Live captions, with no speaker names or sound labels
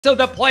So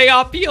the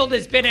playoff field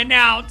has been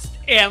announced,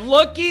 and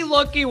looky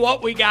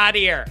what we got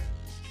here.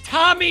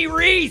 Tommy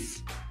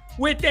Rees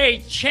with a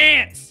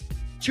chance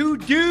to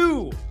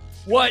do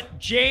what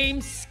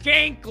James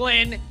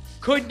Skanklin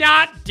could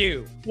not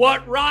do.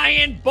 What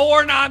Ryan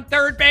Bourne on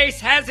third base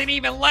hasn't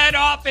even let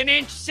off an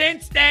inch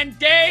since then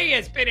Day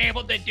has been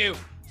able to do.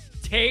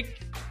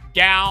 Take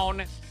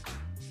down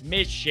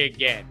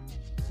Michigan.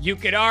 You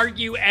could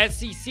argue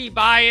SEC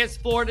bias,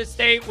 Florida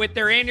State with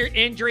their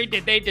injury.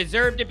 Did they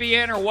deserve to be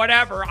in or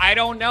whatever? I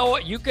don't know.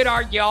 You could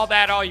argue all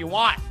that all you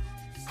want.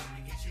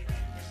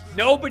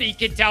 Nobody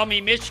can tell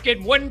me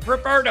Michigan wouldn't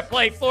prefer to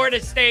play Florida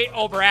State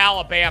over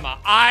Alabama.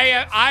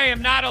 I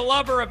am not a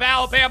lover of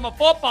Alabama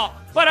football,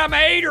 but I'm a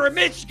hater of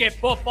Michigan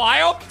football. I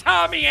hope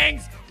Tommy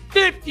hangs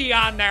 50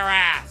 on their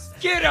ass.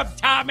 Get him,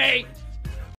 Tommy.